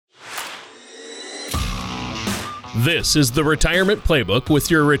This is the Retirement Playbook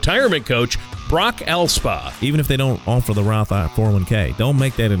with your retirement coach, Brock Elspa. Even if they don't offer the Roth 401k, don't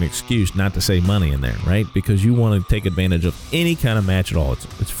make that an excuse not to save money in there, right? Because you want to take advantage of any kind of match at all.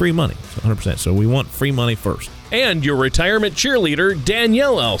 It's free money, it's 100%. So we want free money first. And your retirement cheerleader,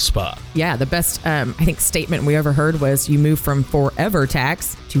 Danielle Elspa. Yeah, the best, statement we ever heard was you move from forever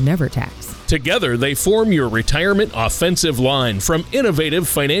tax to never tax. Together, they form your retirement offensive line from Innovative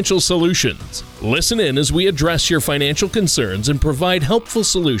Financial Solutions. Listen in as we address your financial concerns and provide helpful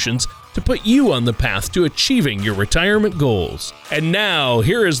solutions to put you on the path to achieving your retirement goals. And now,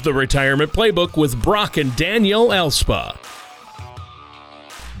 here is the Retirement Playbook with Brock and Danielle Elspa.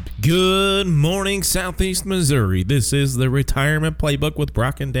 Good morning, Southeast Missouri. This is the Retirement Playbook with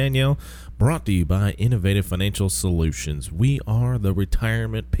Brock and Danielle, brought to you by Innovative Financial Solutions. We are the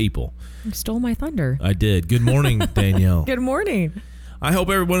retirement people. You stole my thunder. I did. Good morning, Danielle. Good morning. I hope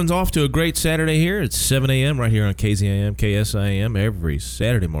everyone's off to a great Saturday here. It's 7 a.m. right here on KZIM, KSIM, every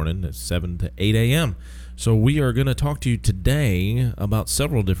Saturday morning at 7 to 8 a.m. So we are going to talk to you today about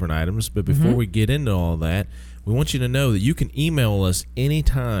several different items, but before we get into all that, we want you to know that you can email us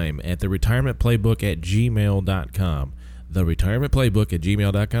anytime at theretirementplaybook@gmail.com.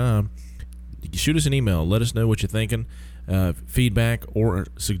 Theretirementplaybook@gmail.com. Shoot us an email. Let us know what you're thinking, feedback or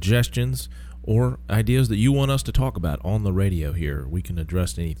suggestions or ideas that you want us to talk about on the radio here. We can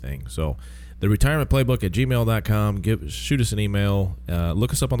address anything. So theretirementplaybook@gmail.com. Shoot us an email.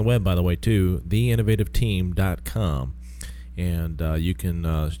 Look us up on the web, by the way, too, theinnovativeteam.com. And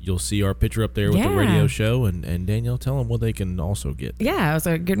you'll see our picture up there with the radio show. And Danielle, tell them what they can also get. Yeah, I was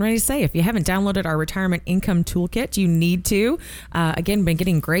getting ready to say, if you haven't downloaded our Retirement Income Toolkit, you need to. Again, been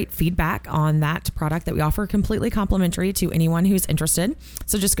getting great feedback on that product that we offer, completely complimentary to anyone who's interested.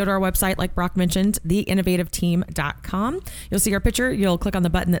 So just go to our website, like Brock mentioned, theinnovativeteam.com. You'll see our picture. You'll click on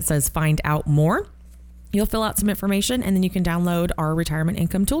the button that says Find Out More. You'll fill out some information, and then you can download our Retirement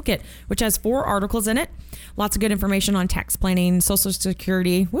Income Toolkit, which has 4 articles in it. Lots of good information on tax planning, Social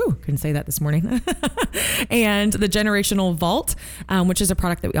Security, couldn't say that this morning, and the Generational Vault, which is a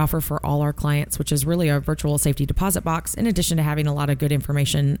product that we offer for all our clients, which is really a virtual safety deposit box, in addition to having a lot of good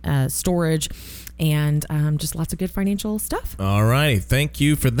information, storage, and just lots of good financial stuff. All right. Thank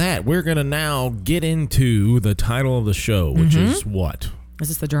you for that. We're going to now get into the title of the show, which is what? Is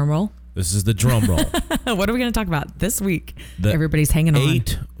this the drum roll? This is the drum roll. What are we going to talk about this week? Everybody's hanging on.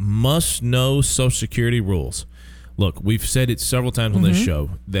 8 must-know Social Security rules. Look, we've said it several times on this show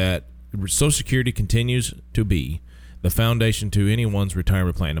that Social Security continues to be the foundation to anyone's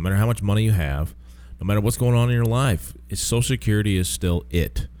retirement plan. No matter how much money you have, no matter what's going on in your life, Social Security is still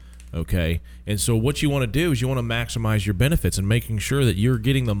it. Okay? And so what you want to do is you want to maximize your benefits and making sure that you're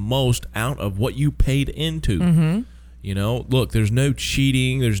getting the most out of what you paid into. You know, look, there's no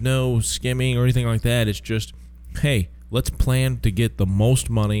cheating, there's no skimming or anything like that. It's just, hey, let's plan to get the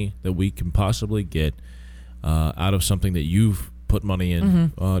most money that we can possibly get out of something that you've put money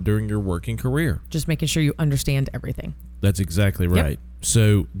in during your working career. Just making sure you understand everything. That's exactly right. Yep.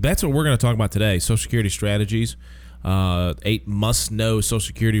 So that's what we're going to talk about today, Social Security strategies. 8 must-know Social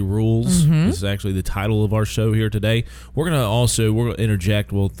Security rules. This is actually the title of our show here today. We're going to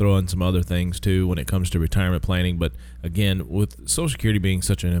interject. We'll throw in some other things, too, when it comes to retirement planning. But, again, with Social Security being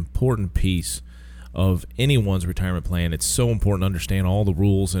such an important piece of anyone's retirement plan, it's so important to understand all the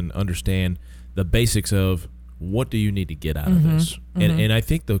rules and understand the basics of what do you need to get out of this. And I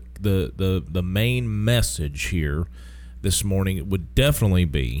think the main message here this morning would definitely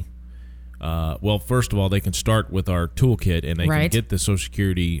be, well, first of all, they can start with our toolkit, and they can get the Social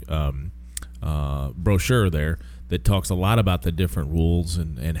Security brochure there that talks a lot about the different rules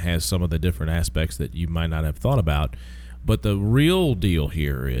and has some of the different aspects that you might not have thought about. But the real deal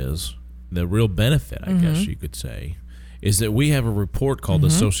here is, the real benefit, I guess you could say, is that we have a report called the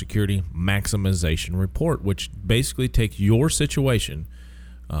Social Security Maximization Report, which basically takes your situation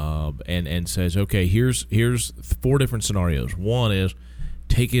and says, okay, here's 4 different scenarios. One is,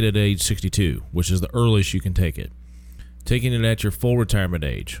 take it at age 62, which is the earliest you can take it. Taking it at your full retirement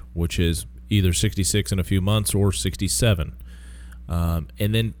age, which is either 66 in a few months or 67. And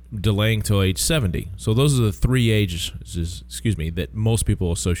then delaying till age 70. So those are the 3 ages, that most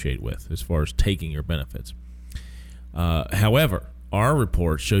people associate with as far as taking your benefits. However, our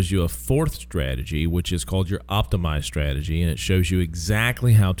report shows you a 4th strategy, which is called your optimized strategy, and it shows you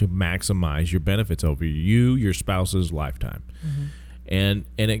exactly how to maximize your benefits over your spouse's lifetime. And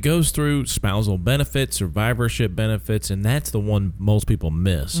it goes through spousal benefits, survivorship benefits, and that's the one most people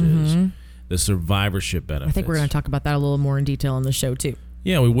miss is the survivorship benefits. I think we're going to talk about that a little more in detail on the show too.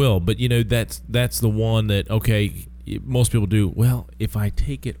 Yeah, we will. But, that's the one that, okay, most people do. Well, if I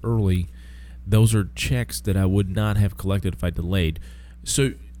take it early, those are checks that I would not have collected if I delayed.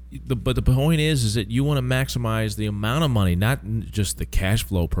 So, but the point is that you want to maximize the amount of money, not just the cash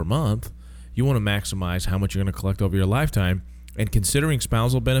flow per month. You want to maximize how much you're going to collect over your lifetime. And considering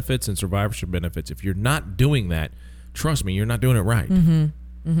spousal benefits and survivorship benefits, if you're not doing that, trust me, you're not doing it right.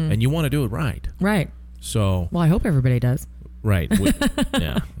 And you want to do it right. Right. So, well, I hope everybody does. Right.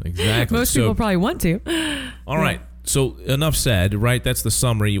 Yeah, exactly. Most people probably want to. All right. So enough said, right? That's the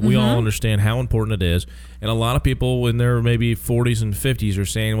summary. We all understand how important it is. And a lot of people in their maybe 40s and 50s are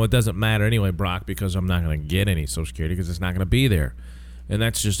saying, well, it doesn't matter anyway, Brock, because I'm not going to get any Social Security because it's not going to be there. And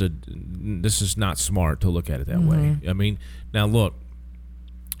that's just this is not smart to look at it that way. I mean, now look,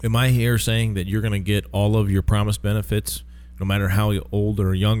 am I here saying that you're going to get all of your promised benefits no matter how old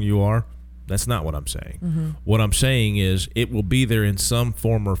or young you are? That's not what I'm saying. What I'm saying is it will be there in some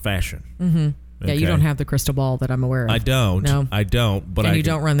form or fashion. Yeah, you don't have the crystal ball that I'm aware of. I don't. No. I don't. But and you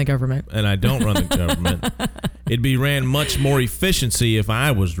don't run the government. And I don't run the government. It'd be ran much more efficiency if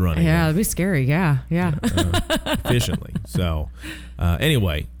I was running. Yeah, it'd be scary. Yeah. Efficiently. So,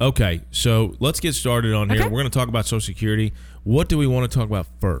 anyway, okay. So let's get started on here. Okay. We're going to talk about Social Security. What do we want to talk about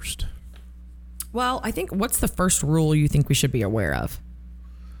first? Well, I think what's the first rule you think we should be aware of?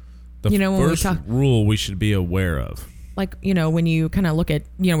 The when we first rule we should be aware of. Like, when you kind of look at,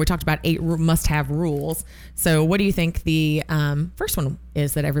 we talked about 8 must-have rules. So what do you think the first one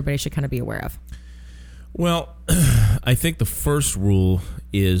is that everybody should kind of be aware of? Well, I think the first rule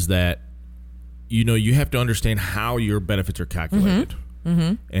is that, you have to understand how your benefits are calculated.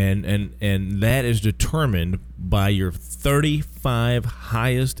 And that is determined by your 35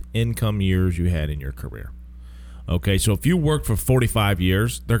 highest income years you had in your career. Okay, so if you worked for 45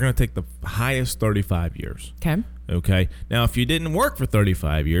 years, they're going to take the highest 35 years. Okay. Now, if you didn't work for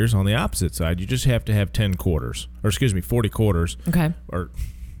 35 years, on the opposite side, you just have to have 40 quarters. Okay. Or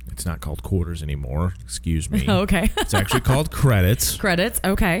it's not called quarters anymore. Excuse me. Oh, okay. It's actually called credits. Credits.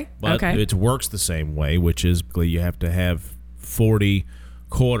 Okay. But it works the same way, which is you have to have 40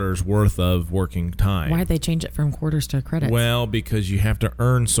 quarters worth of working time. Why'd they change it from quarters to credits? Well, because you have to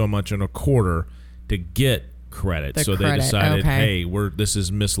earn so much in a quarter to get credit. So they decided, hey, this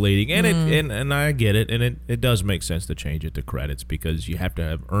is misleading, and and I get it, and it does make sense to change it to credits because you have to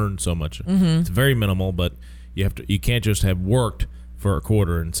have earned so much. It's very minimal, but you can't just have worked for a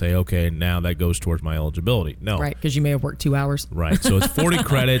quarter and say, okay, now that goes towards my eligibility. No, right, because you may have worked 2 hours. Right, so it's 40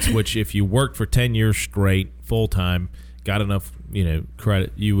 credits, which if you worked for 10 years straight, full time, got enough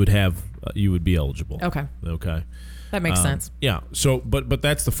credit, you would be eligible. Okay. That makes sense. Yeah. So, but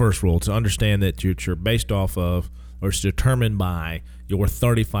that's the first rule, to understand that you're based off of, or it's determined by your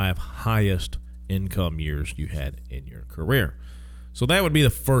 35 highest income years you had in your career. So that would be the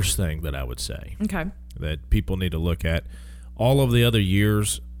first thing that I would say. Okay. That people need to look at. All of the other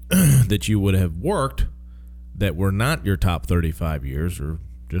years that you would have worked that were not your top 35 years are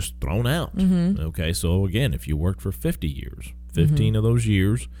just thrown out. Okay. So again, if you worked for 50 years, 15 of those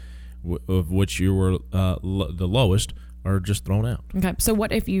years of which you were the lowest are just thrown out. Okay. So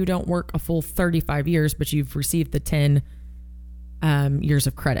what if you don't work a full 35 years, but you've received the 10 years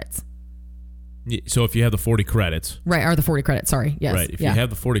of credits? So if you have the 40 credits. Right. Or the 40 credits. Sorry. Yes. Right. If you have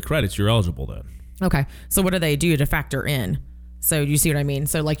the 40 credits, you're eligible then. Okay. So what do they do to factor in? So you see what I mean?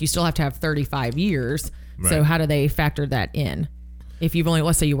 So you still have to have 35 years. Right. So how do they factor that in? If you've only,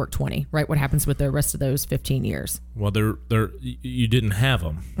 let's say you work 20, right? What happens with the rest of those 15 years? Well, you didn't have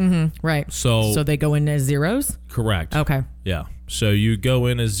them. Right. So they go in as zeros? Correct. Okay. Yeah. So you go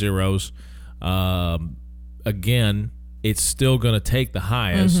in as zeros. Again, it's still going to take the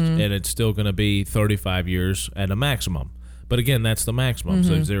highest, and it's still going to be 35 years at a maximum. But again, that's the maximum.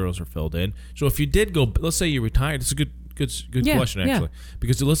 So zeros are filled in. So if you did go, let's say you retired. It's a good question, actually.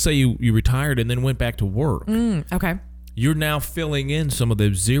 Because let's say you retired and then went back to work. Okay. You're now filling in some of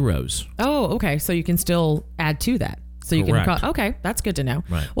those zeros. Oh, okay. So you can still add to that. So you Correct. can, okay, that's good to know.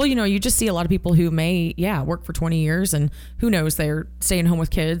 Right. Well, you just see a lot of people who may, work for 20 years and who knows, they're staying home with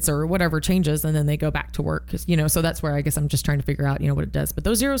kids or whatever changes and then they go back to work. 'Cause, so that's where I guess I'm just trying to figure out, what it does. But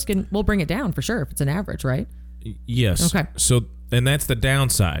those zeros will bring it down for sure if it's an average, right? Yes. Okay. So, and that's the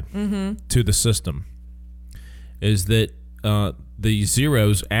downside to the system is that the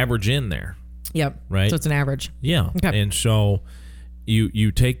zeros average in there. Yep. Right. So it's an average. Yeah. Okay. And so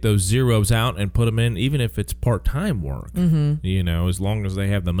you take those zeros out and put them in, even if it's part-time work, as long as they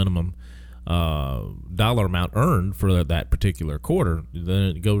have the minimum dollar amount earned for that particular quarter,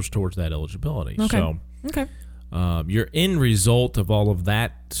 then it goes towards that eligibility. Okay. So okay. Your end result of all of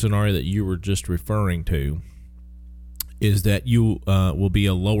that scenario that you were just referring to is that you will be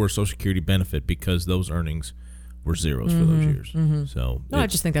a lower Social Security benefit because those earnings were zeros for those years. So No, I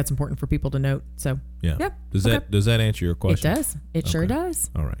just think that's important for people to note. So yeah. Yep. Does that answer your question? It does. It sure does.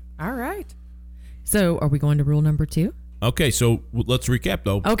 All right. All right. So are we going to rule number 2? Okay, so let's recap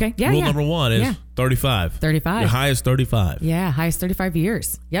though. Okay. Yeah. Rule number 1 is 35. 35. Your high is 35. Yeah. Highest 35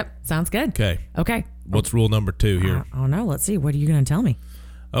 years. Yep. Sounds good. Okay. What's rule number 2 here? Oh no. Let's see. What are you going to tell me?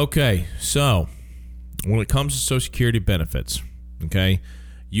 Okay, so when it comes to Social Security benefits, okay,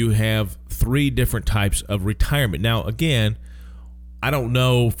 you have 3 different types of retirement. Now, again, I don't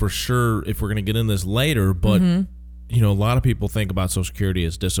know for sure if we're going to get in this later, but you know, a lot of people think about Social Security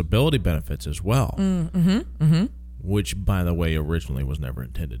as disability benefits as well, which, by the way, originally was never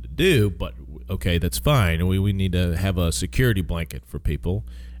intended to do. But okay, that's fine. We need to have a security blanket for people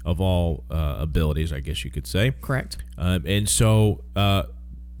of all abilities, I guess you could say. Correct. And so,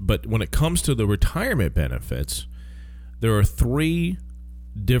 but when it comes to the retirement benefits, there are 3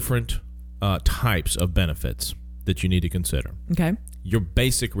 different types of benefits that you need to consider. Okay. Your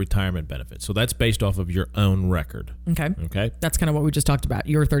basic retirement benefit. So that's based off of your own record. Okay. That's kind of what we just talked about.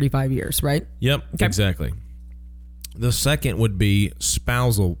 Your 35 years, right? Yep, exactly. The second would be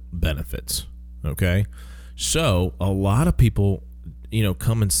spousal benefits. Okay. So a lot of people, you know,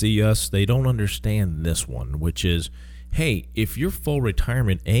 come and see us. They don't understand this one, which is, hey, if you're full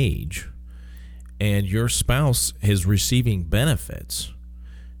retirement age and your spouse is receiving benefits,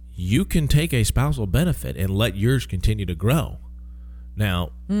 you can take a spousal benefit and let yours continue to grow.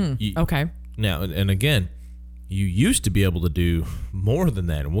 Now, okay. Now, and again, you used to be able to do more than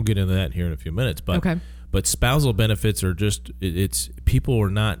that, and we'll get into that here in a few minutes. But but spousal benefits are just people are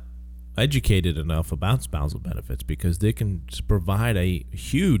not educated enough about spousal benefits because they can provide a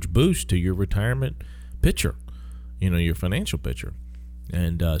huge boost to your retirement picture, you know, your financial picture.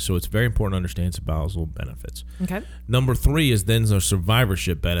 And so it's very important to understand spousal benefits. Okay. Number 3 is then the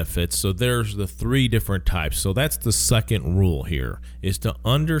survivorship benefits. So there's the 3 different types. So that's the second rule here, is to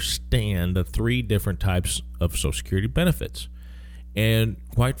understand the 3 different types of Social Security benefits. And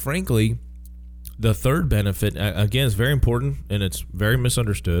quite frankly, the third benefit, again, is very important, and it's very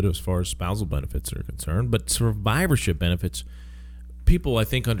misunderstood as far as spousal benefits are concerned. But survivorship benefits, people, I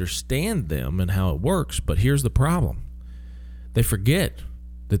think, understand them and how it works, but here's the problem. They forget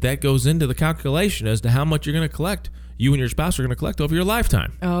that goes into the calculation as to how much you're going to collect. You and your spouse are going to collect over your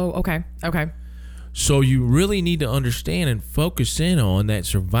lifetime. Oh, okay. So you really need to understand and focus in on that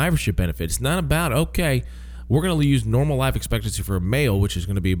survivorship benefit. It's not about, okay, we're going to use normal life expectancy for a male, which is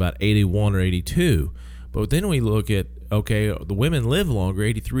going to be about 81 or 82. But then we look at, okay, the women live longer,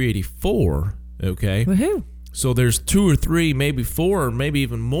 83, 84, okay? Woohoo. So there's 2 or 3, maybe 4, or maybe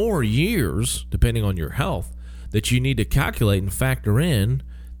even more years, depending on your health, that you need to calculate and factor in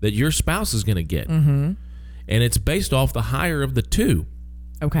that your spouse is going to get. And it's based off the higher of the 2.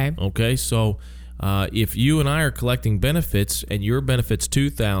 Okay, so if you and I are collecting benefits and your benefit's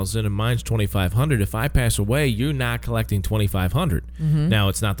 $2,000 and mine's $2,500, if I pass away, you're not collecting $2,500. Now,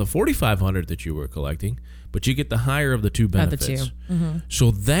 it's not the $4,500 that you were collecting, but you get the higher of the 2 benefits.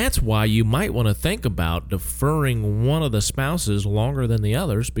 So that's why you might want to think about deferring one of the spouses longer than the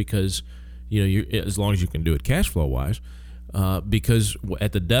others, because you know, as long as you can do it cash flow wise, because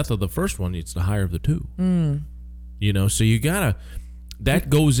at the death of the first one, it's the higher of the 2. You know, so you gotta. That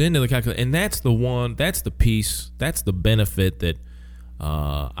goes into the calculation, and that's the piece, that's the benefit that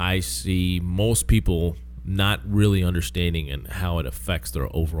I see most people not really understanding and how it affects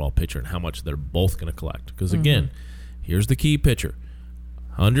their overall picture and how much they're both going to collect. Because again, here's the key picture: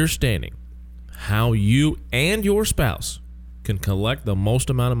 understanding how you and your spouse can collect the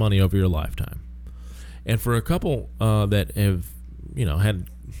most amount of money over your lifetime. And for a couple that have, you know, had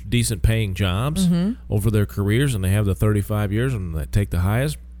decent paying jobs over their careers, and they have the 35 years and they take the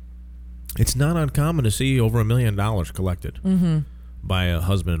highest, it's not uncommon to see over $1 million collected by a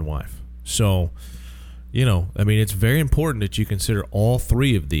husband and wife. So, you know, I mean, it's very important that you consider all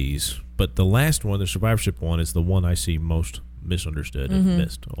 3 of these, but the last one, the survivorship one, is the one I see most misunderstood and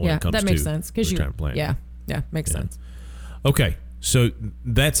missed when it comes that makes to sense, retirement planning. Makes sense. Okay, so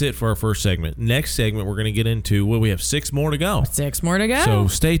that's it for our first segment. Next segment, we're going to get into, well, we have 6 more to go. 6 more to go. So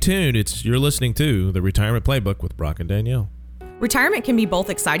stay tuned. You're listening to the Retirement Playbook with Brock and Danielle. Retirement can be both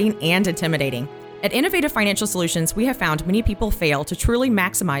exciting and intimidating. At Innovative Financial Solutions, we have found many people fail to truly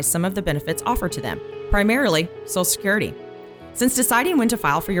maximize some of the benefits offered to them, primarily Social Security. Since deciding when to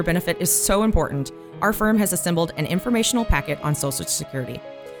file for your benefit is so important, our firm has assembled an informational packet on Social Security.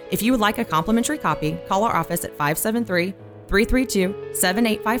 If you would like a complimentary copy, call our office at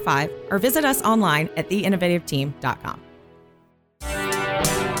 573-332-7855 or visit us online at theinnovativeteam.com.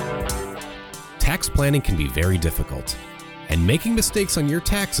 Tax planning can be very difficult, and making mistakes on your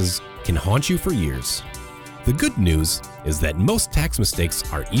taxes can haunt you for years. The good news is that most tax mistakes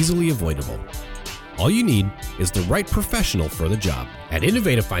are easily avoidable. All you need is the right professional for the job. At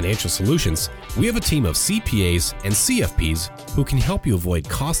Innovative Financial Solutions, we have a team of CPAs and CFPs who can help you avoid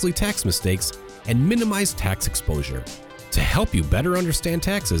costly tax mistakes and minimize tax exposure. To help you better understand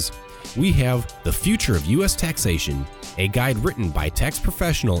taxes, we have The Future of U.S. Taxation, a guide written by tax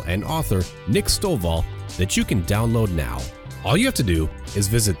professional and author Nick Stovall that you can download now. All you have to do is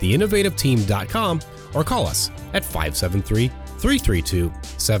visit theinnovativeteam.com or call us at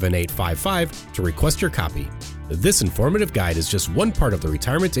 573-332-7855 to request your copy. This informative guide is just one part of the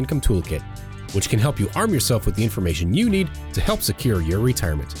Retirement Income Toolkit, which can help you arm yourself with the information you need to help secure your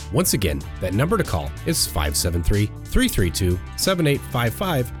retirement. Once again, that number to call is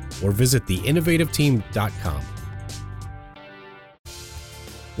 573-332-7855 or visit theinnovativeteam.com.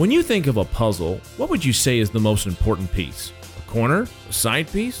 When you think of a puzzle, what would you say is the most important piece? A corner? A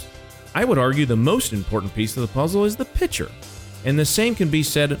side piece? I would argue the most important piece of the puzzle is the picture. And the same can be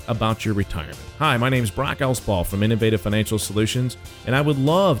said about your retirement. Hi, my name is Brock Elspaugh from Innovative Financial Solutions, and I would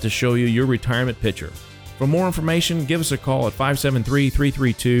love to show you your retirement picture. For more information, give us a call at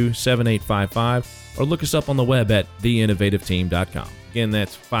 573-332-7855 or look us up on the web at theinnovativeteam.com. Again,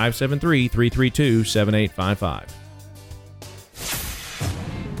 that's 573-332-7855.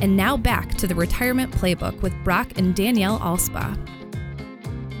 And now back to the Retirement Playbook with Brock and Danielle Elspaugh.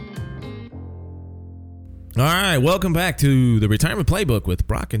 All right, welcome back to the Retirement Playbook with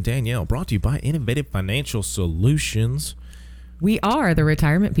Brock and Danielle, brought to you by Innovative Financial Solutions. We are the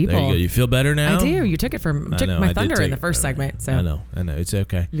retirement people. There you go. You feel better now? I do. You took my thunder in the first segment. So I know. It's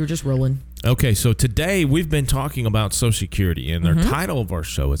okay. You're just rolling. Okay, so today we've been talking about Social Security, and the title of our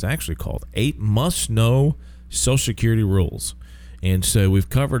show is actually called 8 Must-Know Social Security Rules. And so we've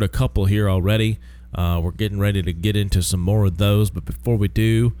covered a couple here already. We're getting ready to get into some more of those, but before we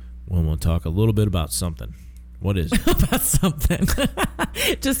do, we want to talk a little bit about something. What is it? About something.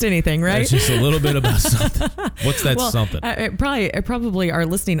 Just anything, right? It's just a little bit about something. What's that something? Probably our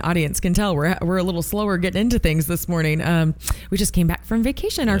listening audience can tell we're a little slower getting into things this morning. We just came back from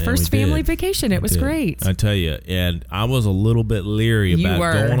vacation, our first family vacation. It was great. I tell you, and I was a little bit leery about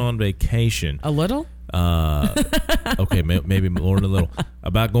going on vacation. A little? Okay, maybe more than a little.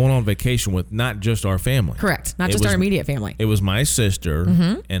 About going on vacation with not just our family. Correct. Not just our immediate family. It was my sister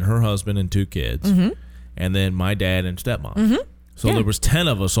and her husband and 2 kids. And then my dad and stepmom. So there was 10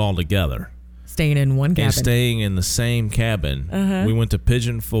 of us all together. Staying in one cabin. And staying in the same cabin. We went to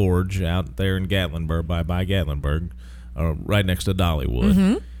Pigeon Forge out there in Gatlinburg, by Gatlinburg, right next to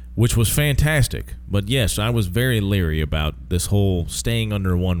Dollywood, which was fantastic. But yes, I was very leery about this whole staying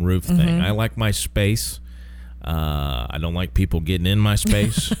under one roof thing. I like my space. I don't like people getting in my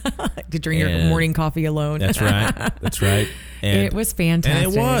space. To drink your morning coffee alone. That's right. And it was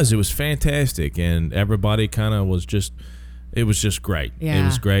fantastic. And it was fantastic. And everybody kind of was just, it was just great. Yeah. It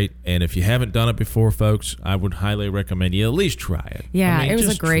was great. And if you haven't done it before, folks, I would highly recommend you at least try it. Yeah, it was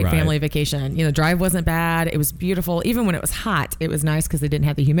a great family vacation. The drive wasn't bad. It was beautiful. Even when it was hot, it was nice because they didn't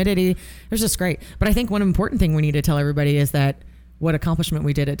have the humidity. It was just great. But I think one important thing we need to tell everybody is that what accomplishment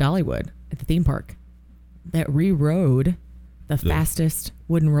we did at Dollywood at the theme park. That we rode the fastest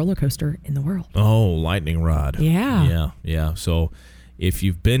wooden roller coaster in the world. Oh, Lightning Rod. Yeah. Yeah. So if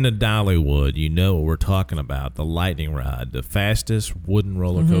you've been to Dollywood, you know what we're talking about. The Lightning Rod, the fastest wooden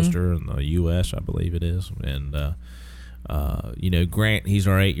roller coaster in the U.S., I believe it is. And, Grant, he's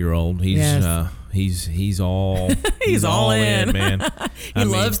our 8-year-old. He's all he's all in, man. He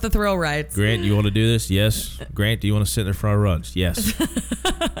loves the thrill rides. Grant, you want to do this? Yes. Grant, do you want to sit there for our runs? Yes.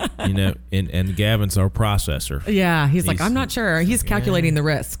 And Gavin's our processor. Yeah, he's like, I'm not sure. He's calculating the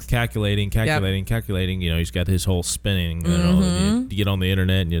risks. Calculating. He's got his whole spinning. You get on the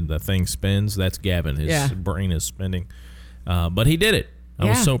internet and the thing spins. That's Gavin. His brain is spinning. But he did it. I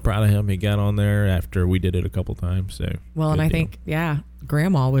was so proud of him. He got on there after we did it a couple times. So I think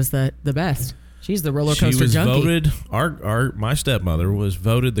Grandma was the best. She's the roller coaster junkie. Voted, my stepmother was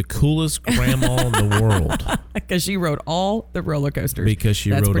voted the coolest grandma in the world. Because she rode all the roller coasters.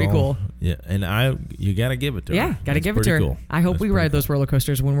 That's pretty cool. Yeah, and you got to give it to her. Yeah, got to give it to her. Cool. I hope we ride those roller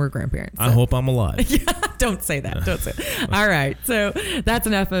coasters when we're grandparents. So. I hope I'm alive. Don't say that. Don't say that. All right, so that's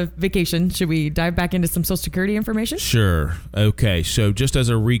enough of vacation. Should we dive back into some Social Security information? Sure. Okay, so just as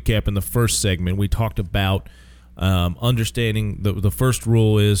a recap, in the first segment, we talked about understanding the first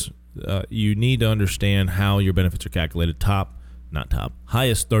rule is you need to understand how your benefits are calculated.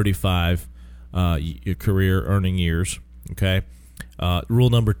 Highest 35 your career earning years. Okay. Rule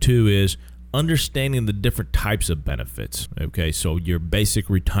number 2 is understanding the different types of benefits. Okay, so your basic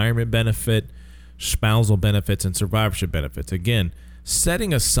retirement benefit, spousal benefits, and survivorship benefits. Again,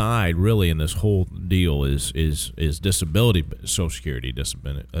 setting aside really in this whole deal is disability, Social Security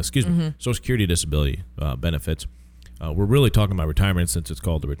disability, Social Security disability benefits. We're really talking about retirement since it's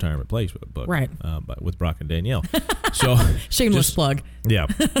called the Retirement Playbook, right? But with Brock and Danielle. So shameless plug. Yeah.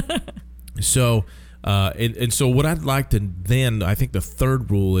 So and so what I'd like to then, I think the third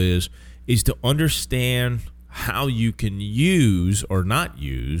rule is to understand how you can use or not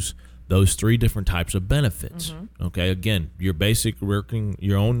use those three different types of benefits. Okay, again, your basic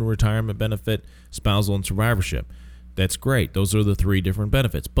your own retirement benefit, spousal, and survivorship. That's great. Those are the three different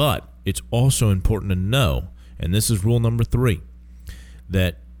benefits. But it's also important to know, and this is rule number 3,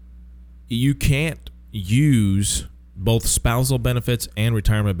 that you can't use both spousal benefits and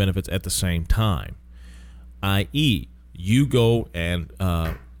retirement benefits at the same time. I.e., you go and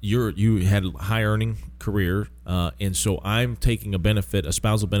you had a high earning career, and so I'm taking a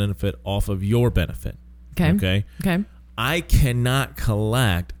spousal benefit off of your benefit. Okay. I cannot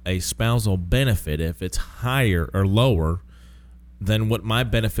collect a spousal benefit if it's higher or lower than what my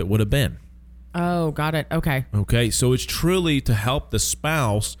benefit would have been. Oh, got it. Okay. So it's truly to help the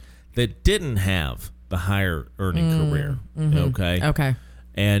spouse that didn't have the higher earning career. Okay.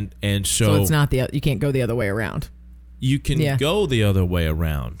 And so it's not you can't go the other way around. You can go the other way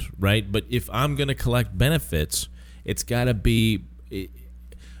around, right? But if I'm going to collect benefits, it's got to be,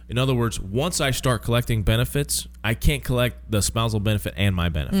 in other words, once I start collecting benefits, I can't collect the spousal benefit and my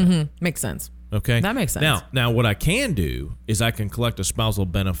benefit. Makes sense. Okay? That makes sense. Now what I can do is I can collect a spousal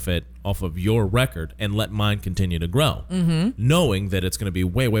benefit off of your record and let mine continue to grow, knowing that it's going to be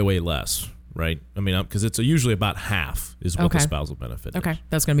way, way, way less, right? I mean, because it's usually about half is what the spousal benefit is. Okay,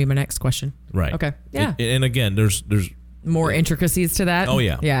 that's going to be my next question. Right. Okay, yeah. And again, there's more intricacies to that. Oh,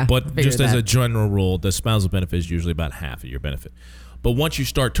 yeah. Yeah. But just as a general rule, the spousal benefit is usually about half of your benefit. But once you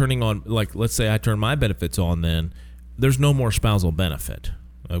start turning on, like, let's say I turn my benefits on, then there's no more spousal benefit.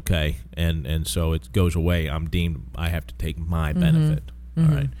 Okay. And so it goes away. I have to take my benefit. All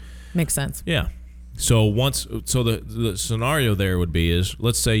right. Makes sense. Yeah. So the scenario there would be is,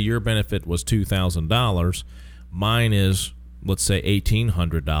 let's say your benefit was $2,000, mine is, let's say,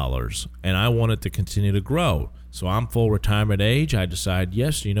 $1,800, and I want it to continue to grow. So I'm full retirement age. I decide,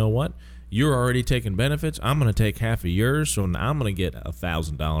 yes, you know what? You're already taking benefits. I'm going to take half of yours, so now I'm going to get a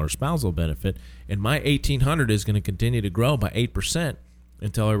 $1,000 spousal benefit, and my $1,800 is going to continue to grow by 8%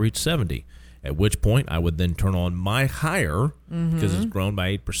 until I reach 70. At which point I would then turn on my higher, because it's grown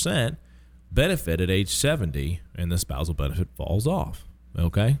by 8%. Benefit at age 70, and the spousal benefit falls off.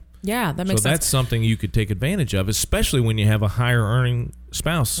 Okay? Yeah, that makes sense. So that's something you could take advantage of, especially when you have a higher earning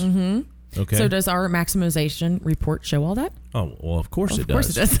spouse. Okay. So does our maximization report show all that? Oh, well, of course it does.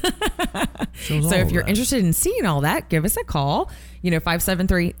 Of course it does. So if you're interested in seeing all that, give us a call,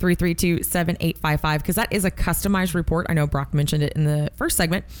 573-332-7855, because that is a customized report. I know Brock mentioned it in the first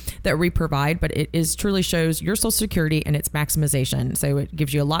segment that we provide, but it truly shows your Social Security and its maximization. So it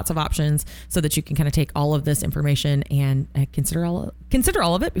gives you lots of options so that you can kind of take all of this information and consider all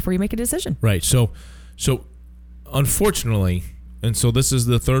of it before you make a decision. Right. So unfortunately, and so this is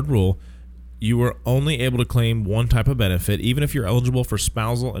the third rule, you are only able to claim one type of benefit, even if you're eligible for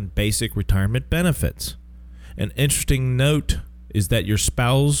spousal and basic retirement benefits. An interesting note is that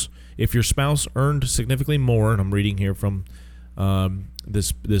if your spouse earned significantly more, and I'm reading here from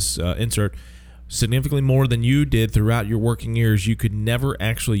this insert, significantly more than you did throughout your working years, you could never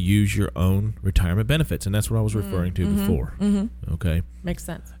actually use your own retirement benefits. And that's what I was referring to before. Okay. Makes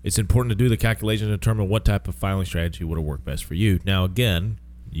sense. It's important to do the calculation to determine what type of filing strategy would have worked best for you. Now, again,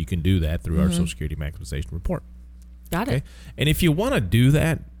 you can do that through our Social Security maximization report. Got it. And if you want to do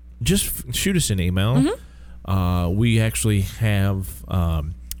that, just shoot us an email. We actually have,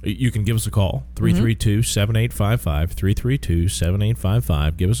 you can give us a call, 332-7855,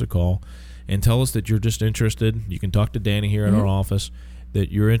 332-7855. Give us a call and tell us that you're just interested. You can talk to Danny here at our office,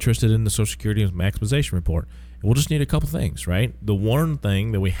 that you're interested in the Social Security maximization report. And we'll just need a couple things, right? The one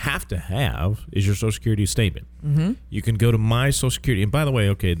thing that we have to have is your Social Security statement. You can go to My Social Security. And by the way,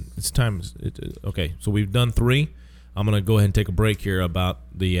 okay, it's time. Okay, so we've done 3. I'm going to go ahead and take a break here about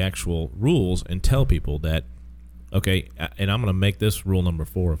the actual rules and tell people that, okay, and I'm going to make this rule number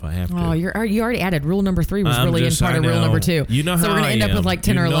 4 if I have to. Oh, you already added rule number 3 was really in part of rule number 2. You know how I am. So we're going to end up with like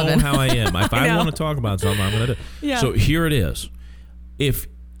 10 or 11. You know how I am. If I want to talk about something, I'm going to do it. Yeah. So here it is.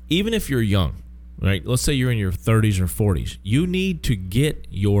 Even if you're young, right? Let's say you're in your 30s or 40s. You need to get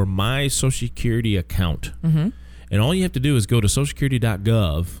your My Social Security account. And all you have to do is go to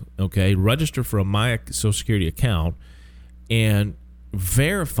socialsecurity.gov, okay, register for a My Social Security account, and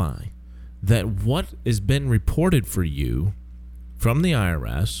verify that what has been reported for you from the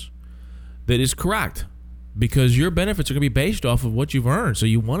IRS that is correct. because your benefits are going to be based off of what you've earned. So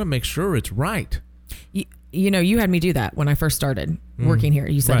you want to make sure it's right. You had me do that when I first started working here.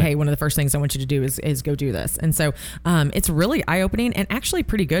 You said, Right. hey, one of the first things I want you to do is go do this. And so it's really eye-opening and actually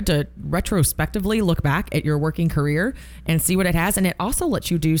pretty good to retrospectively look back at your working career and see what it has. And it also lets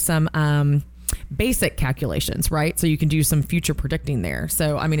you do some basic calculations, right? So you can do some future predicting there.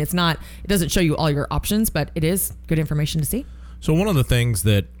 So, I mean, it doesn't show you all your options, but it is good information to see. So one of the things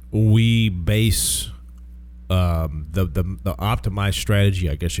that we base the optimized strategy,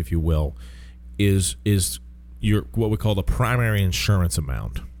 I guess, if you will, is your what we call the primary insurance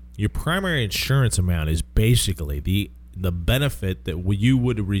amount. Your primary insurance amount is basically the benefit that you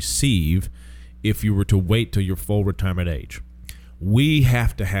would receive if you were to wait till your full retirement age. We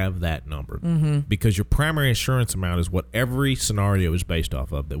have to have that number because your primary insurance amount is what every scenario is based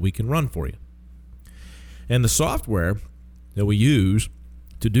off of that we can run for you. And the software that we use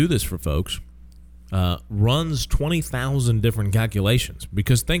to do this for folks runs 20,000 different calculations,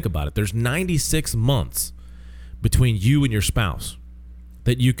 because think about it. There's 96 months between you and your spouse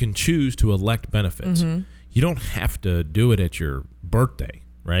that you can choose to elect benefits. You don't have to do it at your birthday,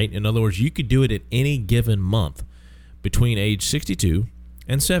 right? In other words, you could do it at any given month between age 62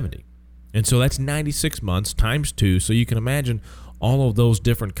 and 70. And so that's 96 months times 2. So you can imagine all of those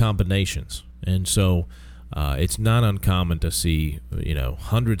different combinations. And so it's not uncommon to see,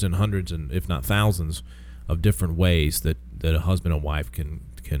 hundreds and hundreds, and if not thousands, of different ways that a husband and wife can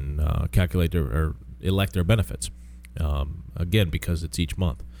calculate or elect their benefits. Again, because it's each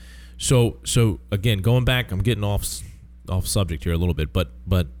month. So again, going back, I'm getting off subject here a little bit,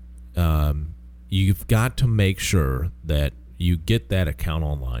 but you've got to make sure that you get that account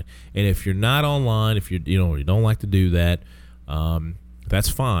online. And if you're not online, if you don't like to do that, that's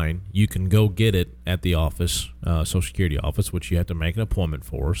fine. You can go get it at the office, Social Security office, which you have to make an appointment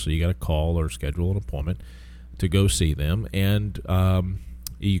for. So you got to call or schedule an appointment to go see them, and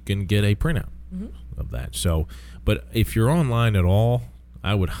you can get a printout of that. So, but if you're online at all,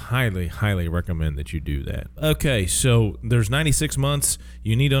 I would highly, highly recommend that you do that. Okay, so there's 96 months.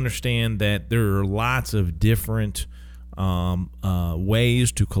 You need to understand that there are lots of different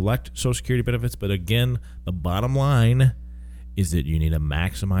ways to collect Social Security benefits, but again, the bottom line is that you need to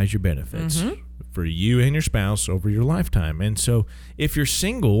maximize your benefits for you and your spouse over your lifetime. And so if you're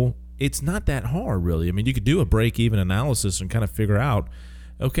single, it's not that hard, really. I mean, you could do a break-even analysis and kind of figure out,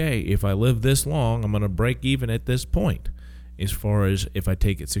 okay, if I live this long, I'm going to break even at this point, as far as if I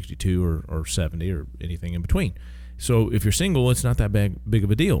take it 62 or 70 or anything in between. So if you're single, it's not that big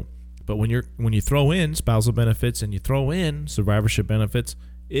of a deal. But when you throw in spousal benefits and you throw in survivorship benefits,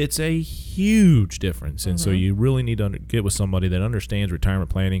 it's a huge difference. And so you really need to get with somebody that understands retirement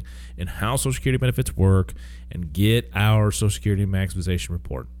planning and how Social Security benefits work, and get our Social Security maximization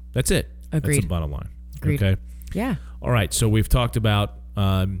report. That's it. Agreed. That's the bottom line. Agreed. Okay. Yeah. All right. So we've talked about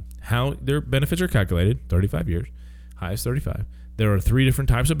how their benefits are calculated, 35 years, highest 35. There are 3 different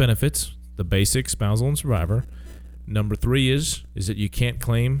types of benefits: the basic, spousal, and survivor. Number 3 is that you can't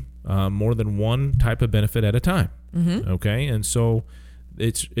claim more than one type of benefit at a time. Okay. And so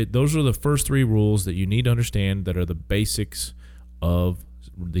those are the first 3 rules that you need to understand that are the basics of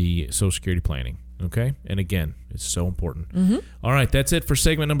the Social Security planning. Okay. And again, it's so important. All right. That's it for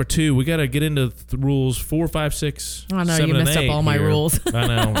segment number 2. We got to get into rules 4, 5, 6, I know 7, you and messed 8 up all my here. rules. I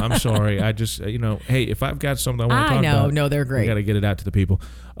know. I'm sorry. I just, hey, if I've got something I want to talk about. No, they're great. We got to get it out to the people.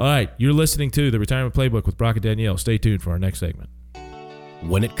 All right. You're listening to the Retirement Playbook with Brock and Danielle. Stay tuned for our next segment.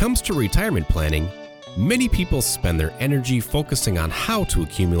 When it comes to retirement planning, many people spend their energy focusing on how to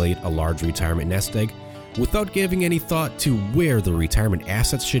accumulate a large retirement nest egg without giving any thought to where the retirement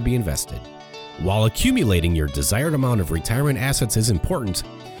assets should be invested. While accumulating your desired amount of retirement assets is important,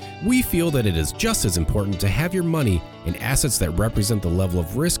 we feel that it is just as important to have your money in assets that represent the level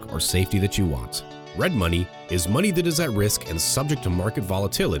of risk or safety that you want. Red money is money that is at risk and subject to market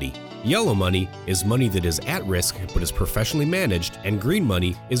volatility. Yellow money is money that is at risk but is professionally managed, and green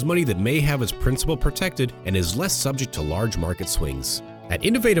money is money that may have its principal protected and is less subject to large market swings. At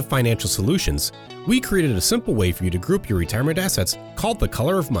Innovative Financial Solutions, we created a simple way for you to group your retirement assets called the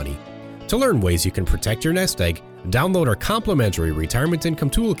Color of Money. To learn ways you can protect your nest egg, download our complimentary Retirement Income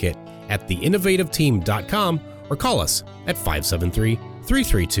Toolkit at theinnovativeteam.com or call us at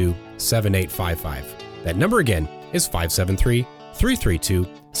 573-332-7855. That number again is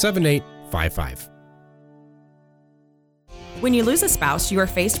 573-332-7855. When you lose a spouse, you are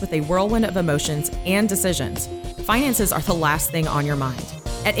faced with a whirlwind of emotions and decisions. Finances are the last thing on your mind.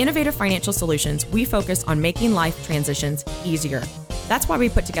 At Innovative Financial Solutions, we focus on making life transitions easier. That's why we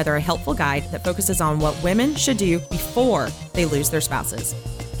put together a helpful guide that focuses on what women should do before they lose their spouses.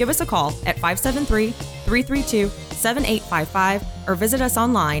 Give us a call at 573-332-7855 332-7855 or visit us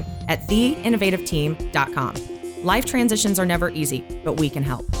online at theinnovativeteam.com. Life transitions are never easy, but we can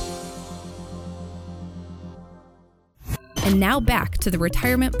help. And now back to the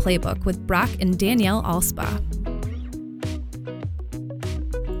Retirement Playbook with Brock and Danielle Alspa.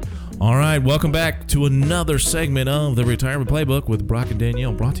 All right, welcome back to another segment of the Retirement Playbook with Brock and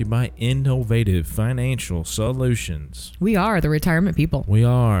Danielle, brought to you by Innovative Financial Solutions. We are the retirement people. We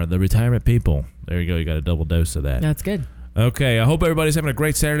are the retirement people. There you go. You got a double dose of that. That's good. Okay, I hope everybody's having a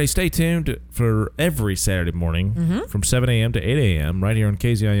great Saturday. Stay tuned for every Saturday morning from 7 a.m. to 8 a.m. right here on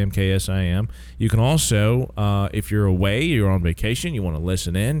KZIM, KSIM. You can also, if you're away, you're on vacation, you want to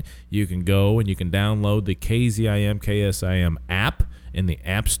listen in, you can go and you can download the KZIM, KSIM app in the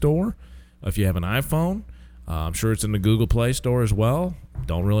App Store. If you have an iPhone, I'm sure it's in the Google Play Store as well.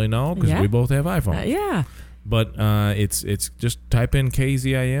 Don't really know because we both have iPhones. Yeah. But it's just type in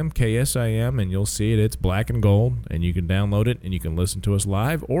KZIM, KSIM, and you'll see it. It's black and gold, and you can download it, and you can listen to us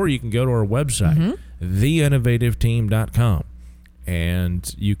live, or you can go to our website, theinnovativeteam.com,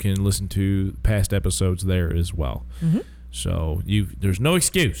 and you can listen to past episodes there as well. So there's no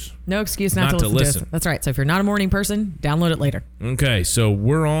excuse. No excuse not to listen to us. That's right. So if you're not a morning person, download it later. Okay, so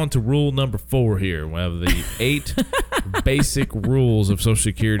we're on to rule number 4 here. We have the 8 basic rules of Social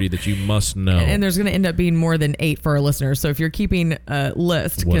Security that you must know. And there's going to end up being more than 8 for our listeners. So if you're keeping a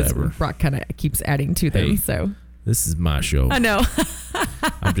list, because Whatever. Brock kind of keeps adding to them. Hey. So This is my show. I know.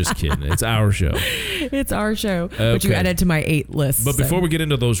 I'm just kidding. It's our show. It's our show. But you Okay. added to my 8 list. But before we get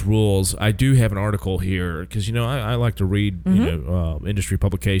into those rules, I do have an article here because I like to read industry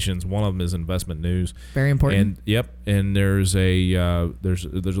publications. One of them is Investment News. Very important. And there's a there's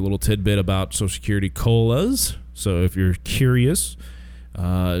a little tidbit about Social Security COLAs. So if you're curious,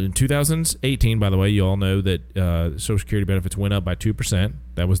 in 2018, by the way, you all know that Social Security benefits went up by 2%.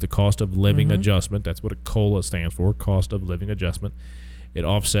 That was the cost of living adjustment. That's what a COLA stands for, cost of living adjustment. It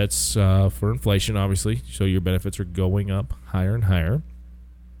offsets for inflation, obviously, so your benefits are going up higher and higher.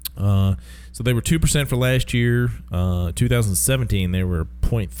 So they were 2% for last year. 2017, they were a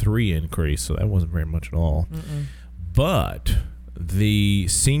 0.3 increase, so that wasn't very much at all. But the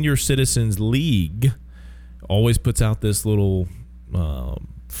Senior Citizens League always puts out this little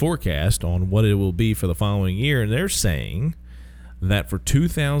forecast on what it will be for the following year, and they're saying that for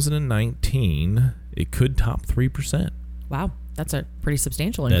 2019, it could top 3%. wow, that's a pretty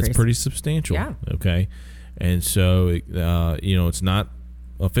substantial increase. That's pretty substantial. Yeah. Okay. And so, it's not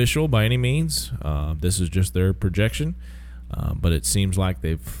official by any means. This is just their projection, but it seems like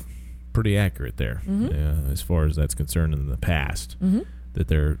they've pretty accurate there as far as that's concerned in the past, that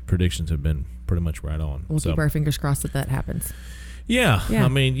their predictions have been pretty much right on. We'll keep our fingers crossed that happens. Yeah. I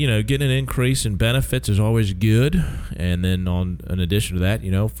mean, getting an increase in benefits is always good. And then in addition to that,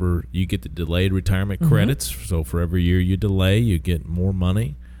 you get the delayed retirement credits. So for every year you delay, you get more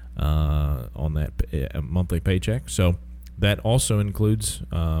money on that monthly paycheck. So that also includes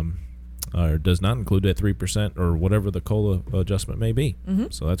or does not include that 3% or whatever the COLA adjustment may be.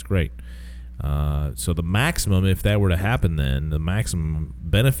 So that's great. So the maximum, if that were to happen, then the maximum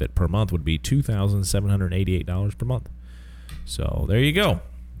benefit per month would be $2,788 per month. So there you go.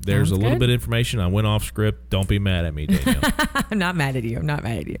 There's Sounds a little good. bit of information. I went off script. Don't be mad at me, Danielle. I'm not mad at you.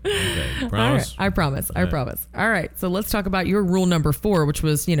 Okay, promise? All right. I promise. I promise. All right. So let's talk about your rule number 4, which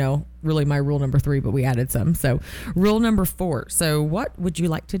was, really my rule number 3, but we added some. So rule number 4. So what would you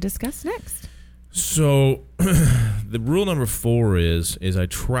like to discuss next? So the rule number 4 is I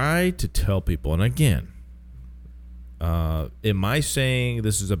try to tell people, and again, am I saying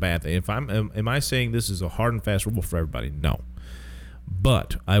this is a bad thing? Am I saying this is a hard and fast rule for everybody? No.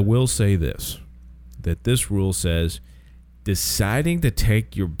 But I will say this, that this rule says deciding to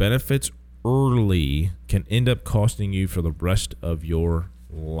take your benefits early can end up costing you for the rest of your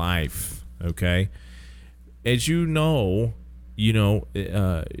life, okay? As you know, and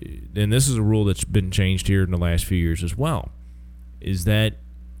this is a rule that's been changed here in the last few years as well, is that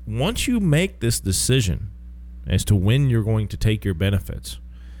once you make this decision as to when you're going to take your benefits,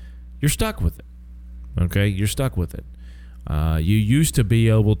 you're stuck with it, okay? You're stuck with it. You used to be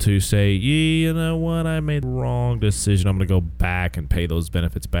able to say, you know what, I made the wrong decision. I'm going to go back and pay those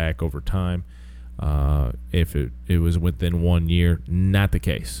benefits back over time. If it was within 1 year, not the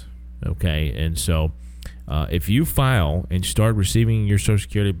case. Okay, and so if you file and start receiving your Social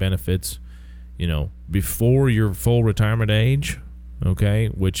Security benefits, before your full retirement age, okay,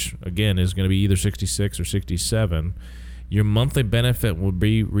 which again is going to be either 66 or 67, your monthly benefit will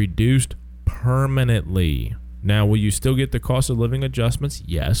be reduced permanently. Now, will you still get the cost of living adjustments?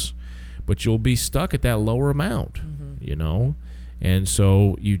 Yes, but you'll be stuck at that lower amount, And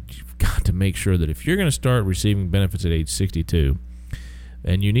so you've got to make sure that if you're going to start receiving benefits at age 62,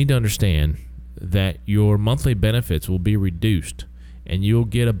 then you need to understand that your monthly benefits will be reduced, and you'll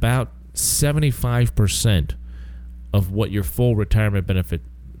get about 75% of what your full retirement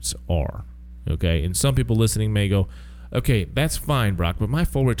benefits are. Okay? And some people listening may go, okay, that's fine, Brock, but my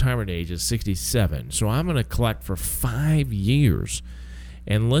full retirement age is 67, so I'm going to collect for 5 years.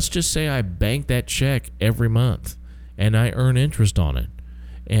 And let's just say I bank that check every month, and I earn interest on it,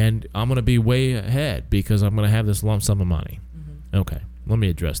 and I'm going to be way ahead because I'm going to have this lump sum of money. Mm-hmm. Okay, let me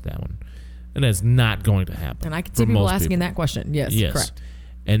address that one. And that's not going to happen. And I can see people asking that question. Yes, correct.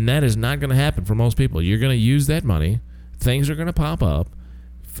 And that is not going to happen for most people. You're going to use that money. Things are going to pop up.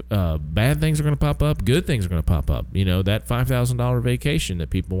 Bad things are going to pop up. Good things are going to pop up. You know, that $5,000 vacation that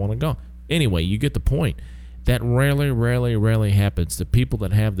people want to go. Anyway, you get the point. That rarely happens to people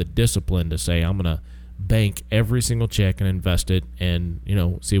that have the discipline to say, I'm going to bank every single check and invest it and, you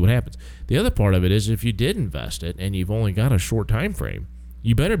know, see what happens. The other part of it is if you did invest it and you've only got a short time frame,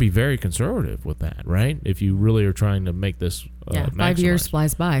 you better be very conservative with that, right? If you really are trying to make this 5 years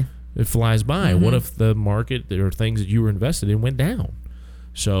flies by. It flies by. Mm-hmm. What if the market or things that you were invested in went down?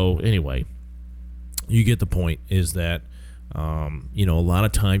 So anyway, you get the point is that, you know, a lot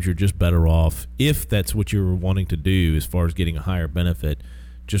of times you're just better off, if that's what you're wanting to do as far as getting a higher benefit,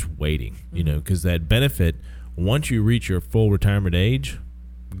 just waiting, you know, because that benefit, once you reach your full retirement age,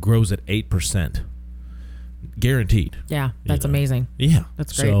 grows at 8%. Guaranteed. Yeah, that's amazing. Yeah.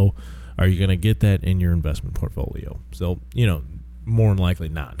 That's great. So are you going to get that in your investment portfolio? So, you know, more than likely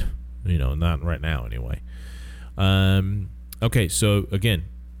not. You know, not right now anyway. Okay, so again,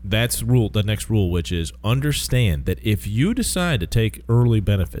 that's the next rule, which is understand that if you decide to take early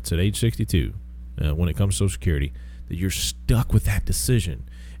benefits at age 62, when it comes to Social Security, that you're stuck with that decision,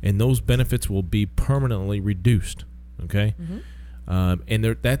 and those benefits will be permanently reduced. Okay? Mm-hmm. And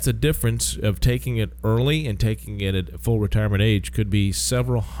that's a difference of taking it early and taking it at full retirement age could be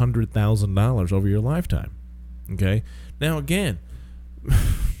several $100,000 over your lifetime. Okay? Now, again,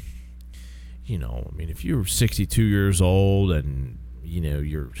 you know, I mean, if you're 62 years old and, you know,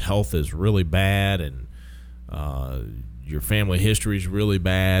 your health is really bad and your family history is really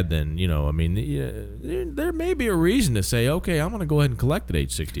bad, then, you know, I mean, there may be a reason to say, okay, I'm going to go ahead and collect at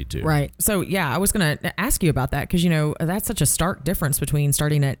age 62. Right. So, yeah, I was going to ask you about that because, you know, that's such a stark difference between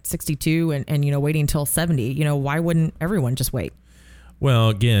starting at 62 and, you know, waiting until 70. You know, why wouldn't everyone just wait? Well,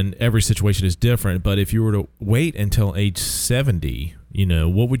 again, every situation is different, but if you were to wait until age 70, you know,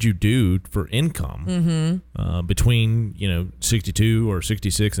 what would you do for income between, you know, 62 or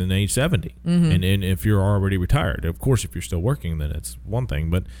 66 and age 70? Mm-hmm. And if you're already retired, of course, if you're still working, then it's one thing.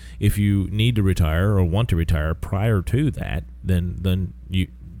 But if you need to retire or want to retire prior to that, then you,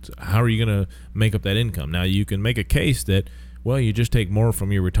 how are you going to make up that income? Now, you can make a case that, well, you just take more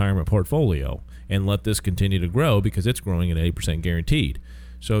from your retirement portfolio and let this continue to grow because it's growing at 8% guaranteed.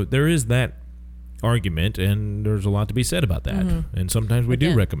 So there is that argument, and there's a lot to be said about that. Mm-hmm. And sometimes we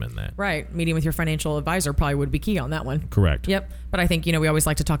do recommend that. Right. Meeting with your financial advisor probably would be key on that one. Correct. Yep. But I think, you know, we always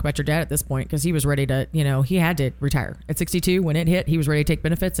like to talk about your dad at this point because he was ready to, you know, he had to retire. At 62, when it hit, he was ready to take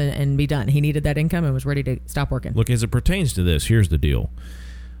benefits and be done. He needed that income and was ready to stop working. Look, as it pertains to this, here's the deal.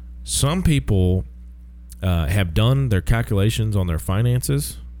 Some people have done their calculations on their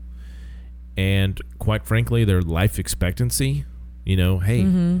finances and, quite frankly, their life expectancy. You know, hey,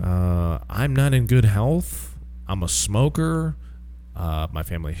 I'm not in good health. I'm a smoker. My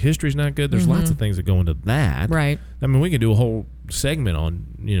family history is not good. There's lots of things that go into that. Right. I mean, we could do a whole segment on,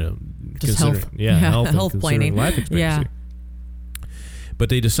 you know, just health. Health planning. Life expectancy. Yeah. But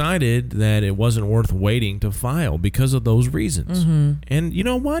they decided that it wasn't worth waiting to file because of those reasons. Mm-hmm. And you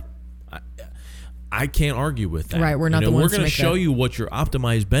know what? I can't argue with that. Right. We're not the ones We're going to show that. you what your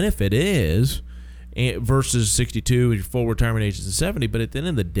optimized benefit is versus 62, your full retirement age is 70. But at the end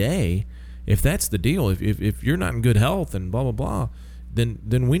of the day, if that's the deal, if you're not in good health and blah, blah, blah,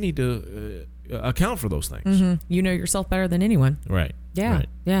 then we need to account for those things. Mm-hmm. You know yourself better than anyone. Right. Yeah. Right.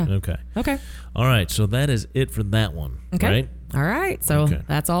 Yeah. Okay. All right. So that is it for that one. Okay. Right? All right. So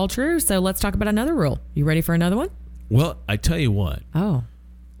that's all true. So let's talk about another rule. You ready for another one? Well, I tell you what. Oh.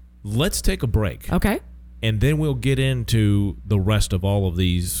 Let's take a break. Okay. And then we'll get into the rest of all of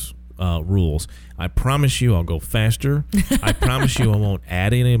these rules. I promise you I'll go faster. I promise you I won't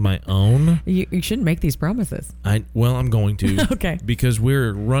add any of my own. You shouldn't make these promises. I'm going to. Okay. Because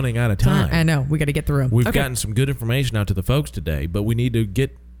we're running out of time. I know. We got to get through them. We've gotten some good information out to the folks today, but we need to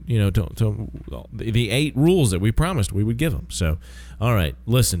get, you know, to the 8 rules that we promised we would give them. So, all right,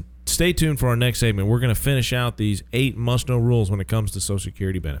 listen, stay tuned for our next segment. We're going to finish out these 8 must-know rules when it comes to Social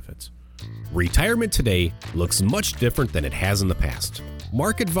Security benefits. Retirement today looks much different than it has in the past.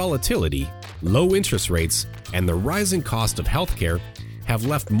 Market volatility, low interest rates, and the rising cost of healthcare have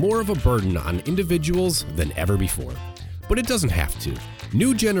left more of a burden on individuals than ever before. But it doesn't have to.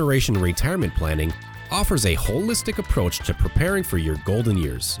 New Generation Retirement Planning offers a holistic approach to preparing for your golden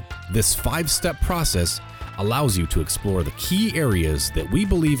years. This 5-step process allows you to explore the key areas that we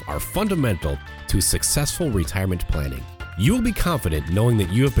believe are fundamental to successful retirement planning. You will be confident knowing that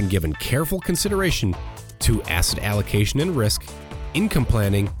you have been given careful consideration to asset allocation and risk, income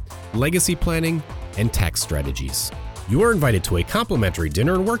planning, legacy planning, and tax strategies. You are invited to a complimentary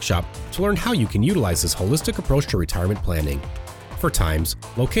dinner and workshop to learn how you can utilize this holistic approach to retirement planning. For times,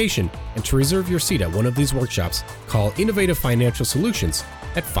 location, and to reserve your seat at one of these workshops, call Innovative Financial Solutions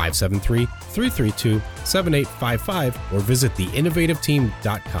at 573-332-7855 or visit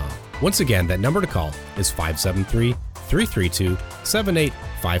theinnovativeteam.com. Once again, that number to call is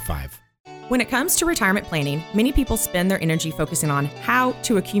 573-332-7855. When it comes to retirement planning, many people spend their energy focusing on how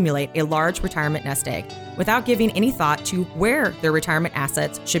to accumulate a large retirement nest egg without giving any thought to where their retirement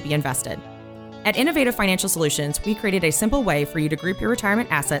assets should be invested. At Innovative Financial Solutions, we created a simple way for you to group your retirement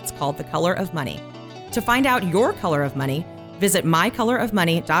assets called the Color of Money. To find out your color of money, visit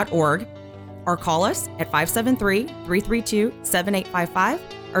mycolorofmoney.org or call us at 573-332-7855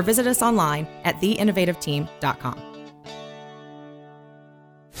 or visit us online at theinnovativeteam.com.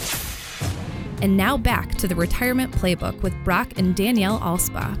 And now back to the Retirement Playbook with Brock and Danielle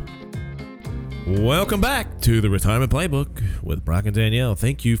Alspa. Welcome back to the Retirement Playbook with Brock and Danielle.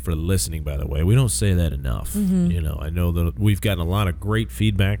 Thank you for listening, by the way. We don't say that enough. You know, I know that we've gotten a lot of great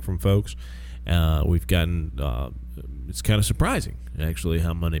feedback from folks. We've gotten, it's kind of surprising, actually,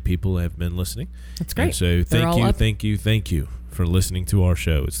 how many people have been listening. That's great. And so thank you for listening to our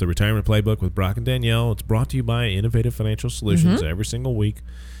show. It's the Retirement Playbook with Brock and Danielle. It's brought to you by Innovative Financial Solutions every single week.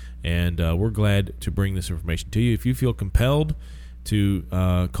 And we're glad to bring this information to you. If you feel compelled to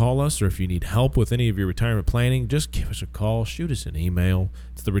call us, or if you need help with any of your retirement planning, just give us a call, shoot us an email.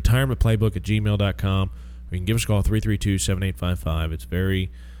 It's the retirementplaybook@gmail.com, or you can give us a call, 332-7855. It's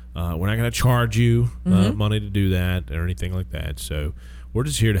very, we're not going to charge you money to do that or anything like that. So we're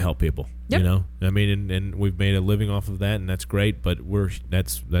just here to help people. Yep. You know, I mean, and we've made a living off of that, and that's great. But we're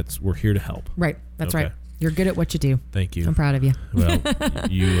here to help. Right. That's Okay. right. You're good at what you do. Thank you. I'm proud of you. Well,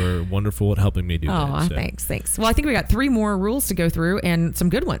 you are wonderful at helping me do that. Oh, So. thanks. Well, I think we got 3 more rules to go through and some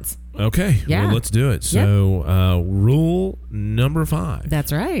good ones. Okay. Yeah. Well, let's do it. So, rule number 5.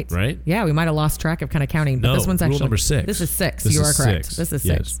 That's right. Right? Yeah, we might have lost track of kind of counting, but No, this one's actually rule number 6. This is 6. This You is are correct. 6. This is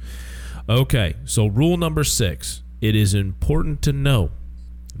Yes. 6. Okay. So, rule number 6. It is important to know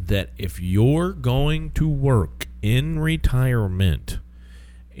that if you're going to work in retirement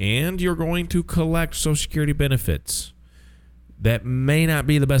and you're going to collect Social Security benefits, that may not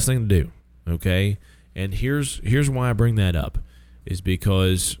be the best thing to do. Okay? And here's why I bring that up, is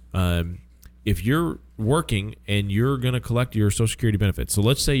because if you're working and you're going to collect your Social Security benefits, so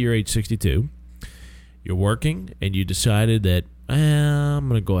let's say you're age 62, you're working and you decided that I'm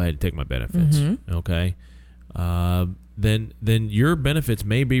going to go ahead and take my benefits. Okay? Then your benefits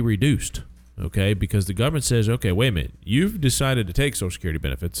may be reduced. Okay? Because the government says, okay, wait a minute, you've decided to take Social Security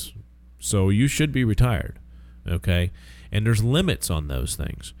benefits, so you should be retired. Okay? And there's limits on those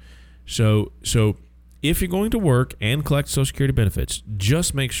things. So if you're going to work and collect Social Security benefits,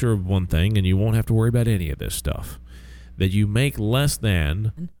 just make sure of one thing, and you won't have to worry about any of this stuff, that you make less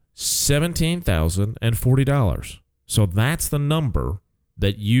than $17,040. So that's the number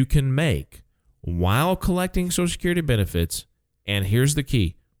that you can make while collecting Social Security benefits, and here's the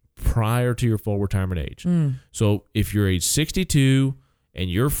key, prior to your full retirement age. So if you're age 62 and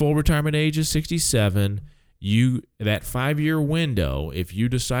your full retirement age is 67, that 5-year window, if you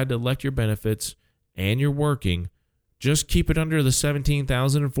decide to elect your benefits and you're working, just keep it under the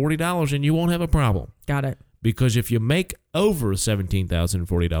 $17,040 and you won't have a problem. Got it. Because if you make over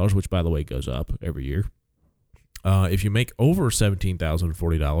 $17,040, which by the way goes up every year, if you make over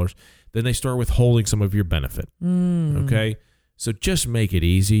 $17,040, then they start withholding some of your benefit. Okay? So just make it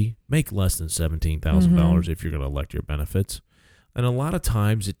easy. Make less than $17,000 if you're going to elect your benefits. And a lot of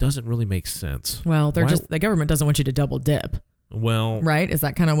times it doesn't really make sense. Well, the government doesn't want you to double dip. Well, right? Is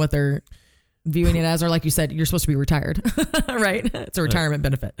that kind of what they're viewing it as? Or like you said, you're supposed to be retired, right? It's a retirement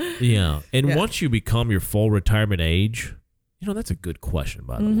benefit. Yeah. And once you become your full retirement age, that's a good question,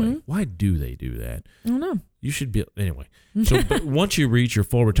 by the way. Why do they do that? I don't know. You should be, anyway. So but once you reach your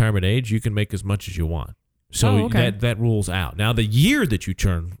full retirement age, you can make as much as you want. So that rules out. Now, the year that you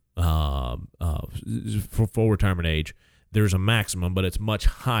turn for full retirement age, there's a maximum, but it's much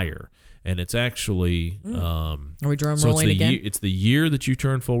higher. and it's actually Are we drum so rolling again? it's the year that you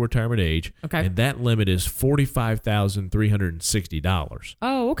turn full retirement age. Okay. And that limit is $45,360.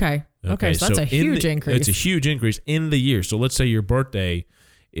 Oh, okay. Okay, so that's a huge increase. It's a huge increase in the year. So let's say your birthday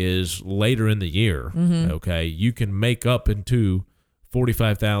is later in the year. Mm-hmm. Okay, you can make up into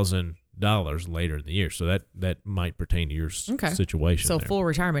 $45,000 later in the year. So that might pertain to your situation. So there. full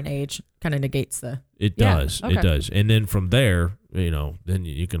retirement age kind of negates the. It Yeah, does. okay. It does. And then from there, then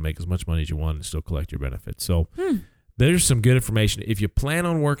you can make as much money as you want and still collect your benefits. So there's some good information. If you plan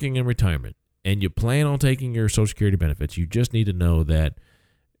on working in retirement and you plan on taking your Social Security benefits, you just need to know that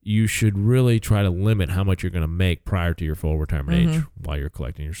you should really try to limit how much you're going to make prior to your full retirement age while you're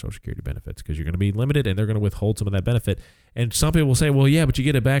collecting your Social Security benefits, because you're going to be limited and they're going to withhold some of that benefit. And some people will say, well, yeah, but you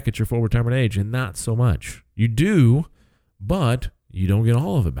get it back at your full retirement age, and not so much. You do, but you don't get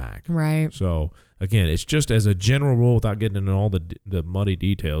all of it back. Right. So again, it's just as a general rule, without getting into all the muddy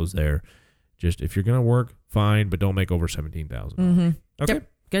details there, just if you're going to work, fine, but don't make over $17,000. Okay. Yep.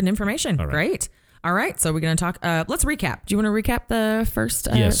 Good information. All right. Great. All right. So we're going to talk. Let's recap. Do you want to recap the first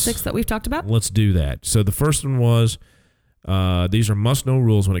Yes. 6 that we've talked about? Let's do that. So the first one was, these are must-know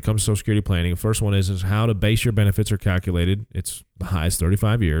rules when it comes to Social Security planning. The first one is how to base your benefits are calculated. It's the highest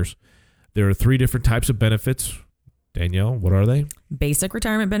 35 years. There are 3 different types of benefits. Danielle, what are they? Basic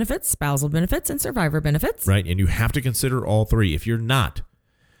retirement benefits, spousal benefits, and survivor benefits. Right, and you have to consider all 3. If you're not,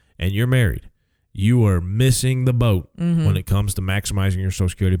 and you're married, you are missing the boat when it comes to maximizing your Social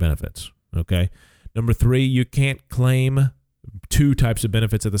Security benefits. Okay? Number 3, you can't claim 2 types of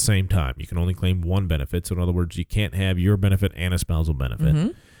benefits at the same time. You can only claim 1 benefit. So in other words, you can't have your benefit and a spousal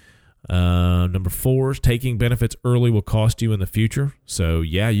benefit. Number 4 is taking benefits early will cost you in the future. So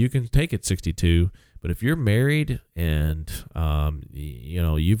yeah, you can take it 62, but if you're married and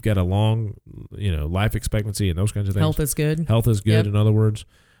you've got a long life expectancy and those kinds of things, Health is good. Health is good. Yep. In other words,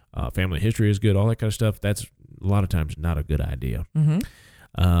 family history is good. All that kind of stuff. That's a lot of times not a good idea.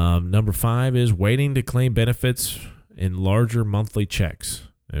 Number 5 is waiting to claim benefits in larger monthly checks.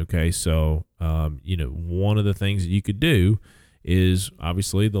 Okay, so one of the things that you could do is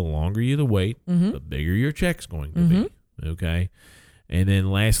obviously the longer you wait, the bigger your check's going to be. Okay, and then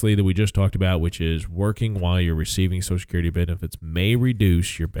lastly that we just talked about, which is working while you're receiving Social Security benefits may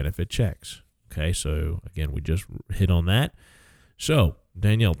reduce your benefit checks. Okay, so again, we just hit on that. So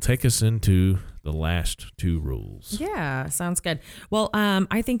Danielle, take us into the last 2 rules. Yeah, sounds good. Well,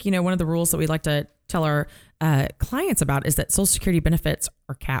 I think, one of the rules that we like to tell our clients about is that Social Security benefits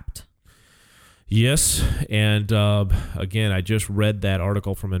are capped. Yes, and again, I just read that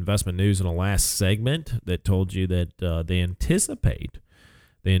article from Investment News in the last segment that told you that they anticipate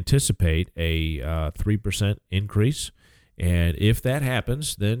a 3% increase. And if that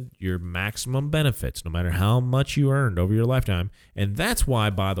happens, then your maximum benefits, no matter how much you earned over your lifetime, and that's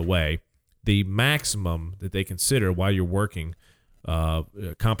why, by the way, the maximum that they consider while you're working,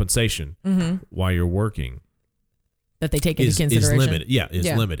 compensation while you're working, that they take into consideration. Is limited. Yeah, is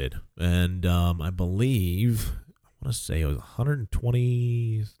limited. And I believe, I want to say it was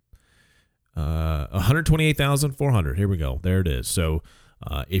 128,400. Here we go. There it is. So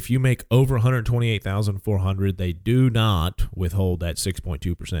if you make over 128,400, they do not withhold that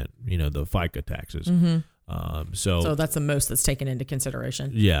 6.2%, the FICA taxes. So that's the most that's taken into consideration.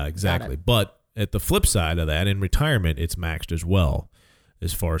 Yeah, exactly. But at the flip side of that, in retirement, it's maxed as well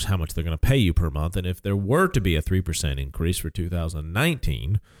as far as how much they're going to pay you per month. And if there were to be a 3% increase for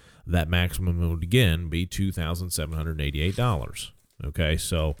 2019, that maximum would again be $2,788. Okay,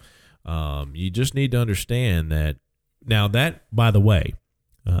 so you just need to understand that. Now that, by the way,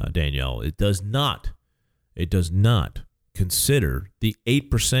 Danielle, it does not consider the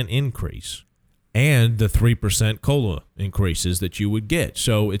 8% increase and the 3% COLA increases that you would get.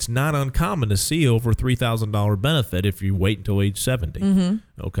 So it's not uncommon to see over $3,000 benefit if you wait until age 70.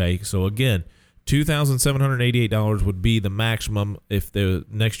 Okay, so again, $2,788 would be the maximum if the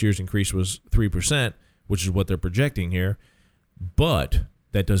next year's increase was 3%, which is what they're projecting here. But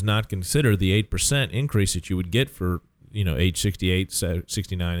that does not consider the 8% increase that you would get for age 68,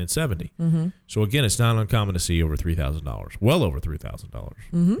 69, and 70. So again, it's not uncommon to see over $3,000, well over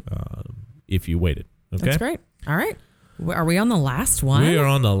 $3,000 if you waited. Okay, that's great. All right, are we on the last one? We are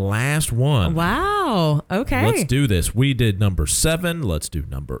on the last one. Wow. Okay, let's do this. We did number 7. Let's do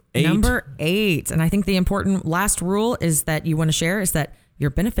number 8. Number 8, and I think the important last rule is that you want to share is that your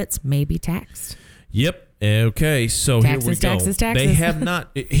benefits may be taxed. Yep. Okay. So taxes, here we go. Taxes. They have not.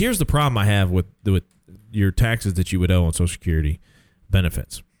 Here's the problem I have with your taxes that you would owe on Social Security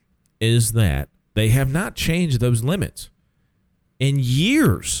benefits is that they have not changed those limits in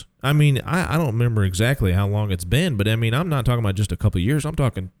years. I mean, I don't remember exactly how long it's been, but I mean, I'm not talking about just a couple of years. I'm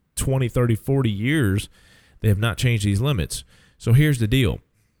talking 20, 30, 40 years, they have not changed these limits. So here's the deal.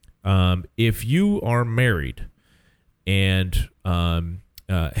 If you are married and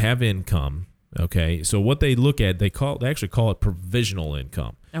have income, okay, so what they look at, they actually call it provisional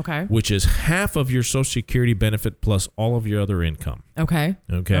income. Okay. Which is half of your Social Security benefit plus all of your other income. Okay.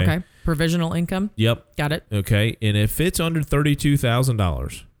 Provisional income. Yep. Got it. Okay. And if it's under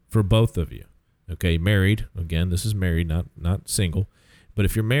 $32,000 for both of you, okay, married, again, this is married, not single, but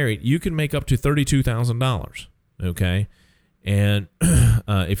if you're married, you can make up to $32,000. Okay. And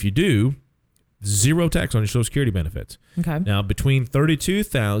if you do, zero tax on your Social Security benefits. Okay. Now, between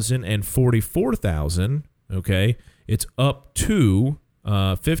 $32,000 and $44,000, okay, it's up to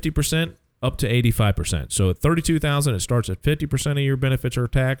 50% up to 85%. So at $32,000, it starts at 50% of your benefits are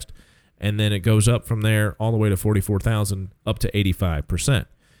taxed, and then it goes up from there all the way to $44,000 up to 85%.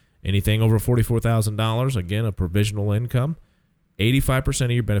 Anything over $44,000, again, a provisional income, 85%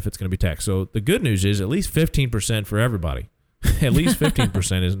 of your benefits going to be taxed. So the good news is at least 15% for everybody. At least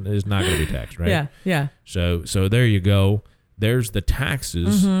 15% is not going to be taxed, right? Yeah. So there you go. There's the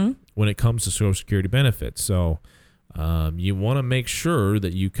taxes when it comes to Social Security benefits. So you want to make sure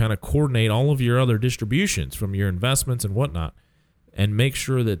that you kind of coordinate all of your other distributions from your investments and whatnot, and make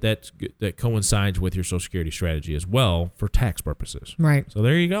sure that coincides with your Social Security strategy as well for tax purposes. Right. So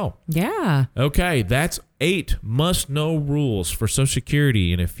there you go. Yeah. Okay, that's 8 must-know rules for Social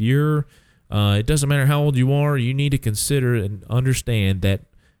Security. And if you're it doesn't matter how old you are, you need to consider and understand that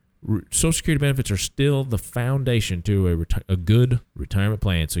Social Security benefits are still the foundation to a good retirement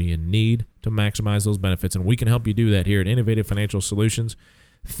plan. So you need to maximize those benefits, and we can help you do that here at Innovative Financial Solutions.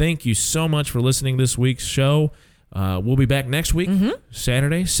 Thank you so much for listening to this week's show. We'll be back next week,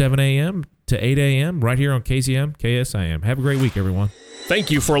 Saturday, 7 a.m. to 8 a.m. right here on KZM, KSIM. Have a great week, everyone.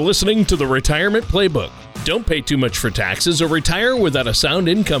 Thank you for listening to the Retirement Playbook. Don't pay too much for taxes or retire without a sound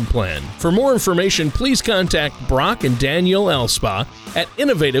income plan. For more information, please contact Brock and Danielle Elspa at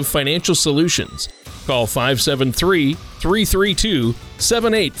Innovative Financial Solutions. Call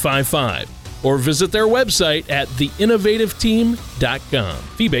 573-332-7855 or visit their website at theinnovativeteam.com.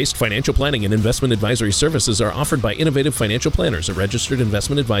 Fee-based financial planning and investment advisory services are offered by Innovative Financial Planners, a registered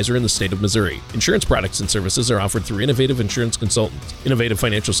investment advisor in the state of Missouri. Insurance products and services are offered through Innovative Insurance Consultants. Innovative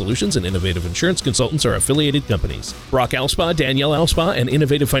Financial Solutions and Innovative Insurance Consultants are affiliated companies. Brock Elspa, Danielle Elspa, and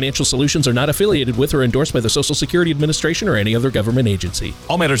Innovative Financial Solutions are not affiliated with or endorsed by the Social Security Administration or any other government agency.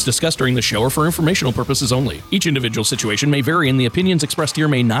 All matters discussed during the show are for informational purposes only. Each individual situation may vary, and the opinions expressed here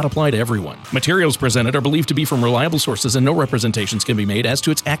may not apply to everyone. Materials presented are believed to be from reliable sources, and no representations can be made as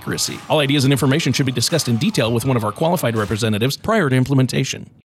to its accuracy. All ideas and information should be discussed in detail with one of our qualified representatives prior to implementation.